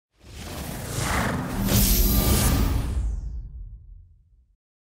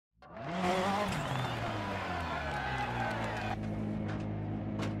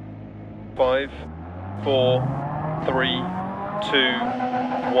5, 4, 3, 2,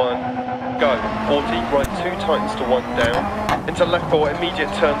 1, go. 40, right 2 tightens to 1 down. Into left 4,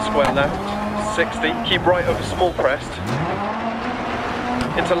 immediate turn square left. 60, keep right over small crest.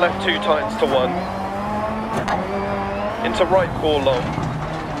 Into left 2 tightens to 1. Into right 4 long.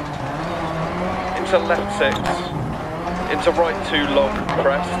 Into left 6. Into right 2 long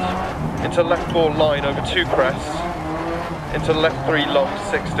crest. Into left 4 line over 2 crests. Into left 3 long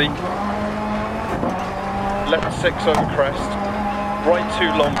 60. Left 6 over crest. Right 2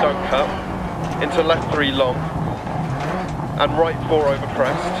 long don't cut. Into left 3 long. And right 4 over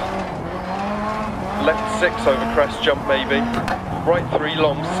crest. Left 6 over crest, jump maybe. Right 3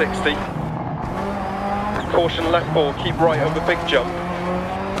 long 60. Caution left 4, keep right over big jump.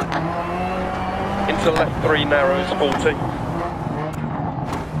 Into left 3 narrows 40.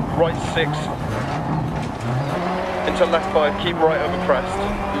 Right 6. Into left 5, keep right over crest.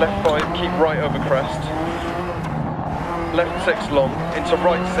 Left 5, keep right over crest. Left 6 long, into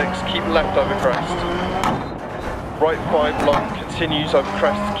right 6, keep left over crest. Right 5 long, continues over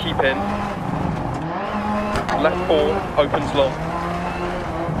crest, keep in. Left 4, opens long.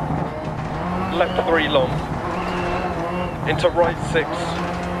 Left 3 long. Into right 6.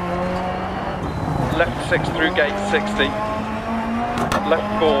 Left 6 through gate 60.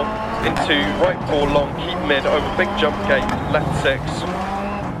 Left 4 into right 4 long, keep mid over big jump gate, left 6.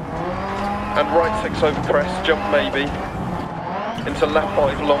 And right 6 over crest, jump maybe. Into left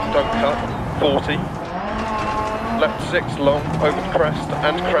 5 long, don't cut, 40. Left 6 long, over crest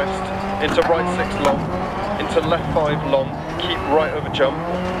and crest. Into right 6 long. Into left 5 long, keep right over jump.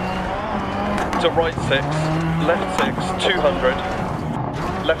 To right 6, left 6, 200.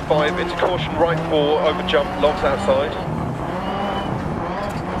 Left 5 into caution, right 4 over jump, logs outside.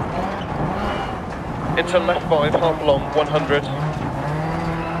 Into left 5, half long, 100.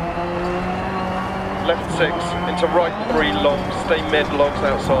 Left 6, into right 3 long, stay mid, logs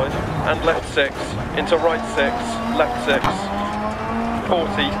outside. And left 6, into right 6, left 6.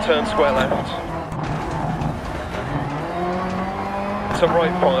 40, turn square left. To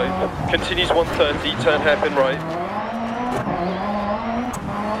right 5, continues 130, turn hairpin right.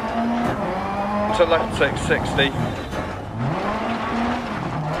 To left 6, 60.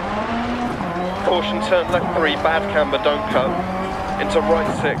 Caution, turn left 3, bad camber, don't cut. Into right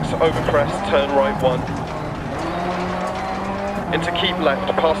 6, over crest, turn right 1. Into keep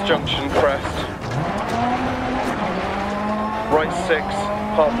left, past junction, crest. Right 6,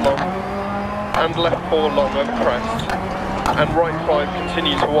 half long. And left 4 long over crest. And right 5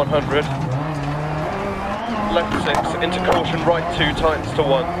 continue to 100. Left 6 into caution, right 2 tightens to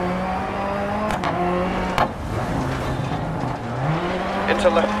 1. Into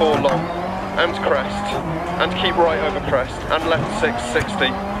left 4 long and crest and keep right over crest and left 6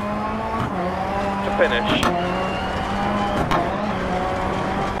 60 to finish.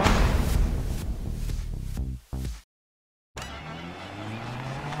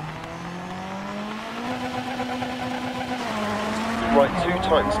 Right 2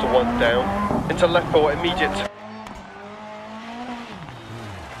 tightens to 1 down, into left 4 immediate.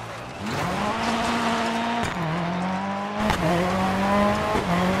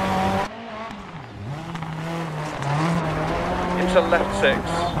 Into left 6,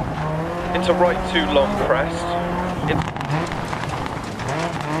 into right 2 long crest.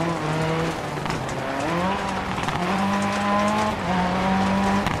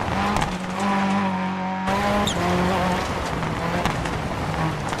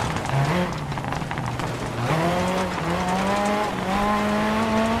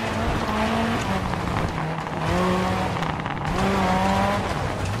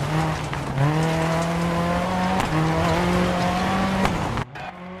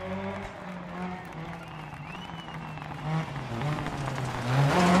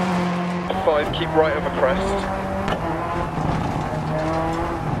 Keep right over crest.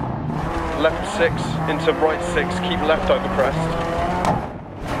 Left 6 into right 6, keep left over crest.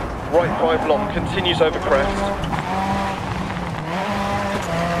 Right 5 long, continues over crest.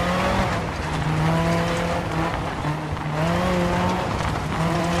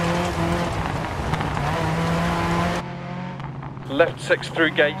 Left 6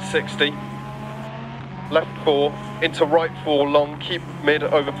 through gate 60. Left 4 into right 4 long, keep mid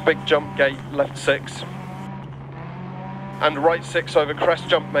over big jump gate, left 6. And right 6 over crest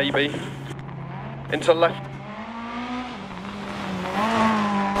jump maybe. Into left.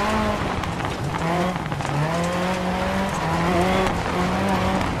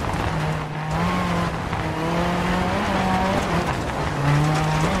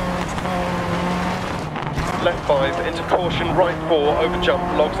 Left 5 into caution, right 4 over jump,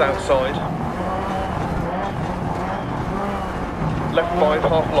 logs outside. Left 5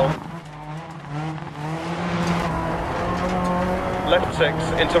 half long. Left 6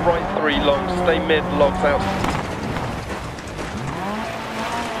 into right 3 long, stay mid, logs out.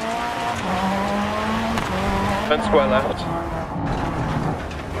 And square left.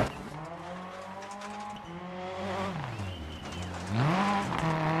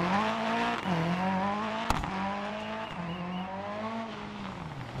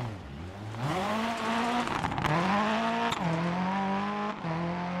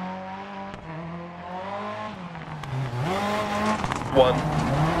 One.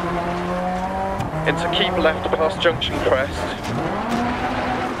 Into keep left past junction crest.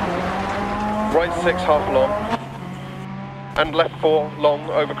 Right 6 half long. And left 4 long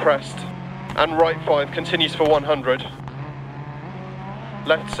over crest. And right 5 continues for 100.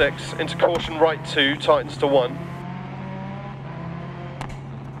 Left 6 into caution, right 2 tightens to 1.